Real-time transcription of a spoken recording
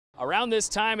Around this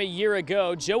time a year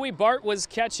ago, Joey Bart was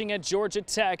catching at Georgia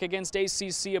Tech against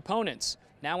ACC opponents.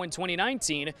 Now in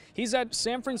 2019, he's at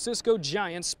San Francisco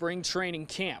Giants spring training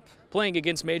camp, playing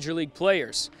against major league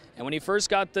players. And when he first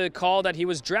got the call that he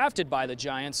was drafted by the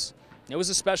Giants, it was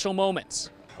a special moment.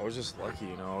 I was just lucky,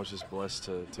 I was just blessed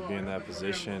to be in that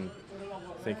position,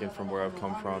 thinking from where I've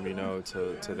come from,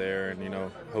 to there,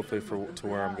 and, hopefully to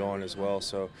where I'm going as well.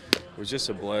 So it was just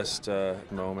a blessed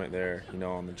moment there,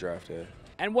 on the draft day.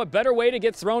 And what better way to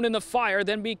get thrown in the fire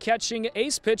than be catching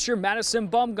ace pitcher Madison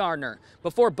Bumgarner.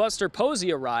 Before Buster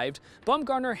Posey arrived,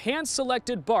 Bumgarner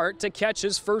hand-selected Bart to catch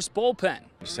his first bullpen.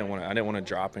 I didn't want to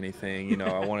drop anything,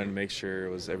 I wanted to make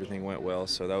sure everything went well,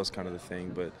 so that was kind of the thing.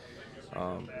 But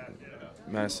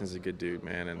Madison's a good dude,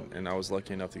 man, and I was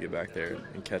lucky enough to get back there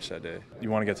and catch that day. You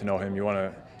want to get to know him. You want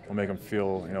to make him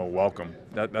feel, welcome.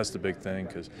 That's the big thing,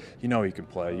 because he can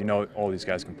play. All these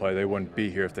guys can play. They wouldn't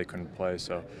be here if they couldn't play.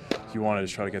 So you want to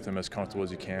just try to get them as comfortable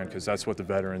as you can, because that's what the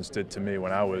veterans did to me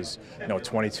when I was,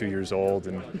 22 years old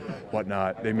and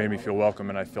whatnot. They made me feel welcome,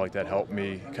 and I feel like that helped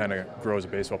me kind of grow as a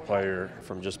baseball player.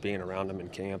 From just being around him in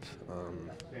camp,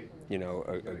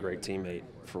 a great teammate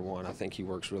for one. I think he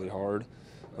works really hard.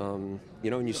 And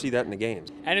you see that in the games.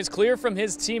 And it's clear from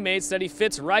his teammates that he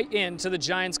fits right into the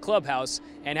Giants clubhouse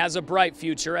and has a bright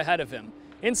future ahead of him.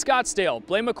 In Scottsdale,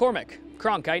 Blaine McCormick,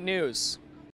 Cronkite News.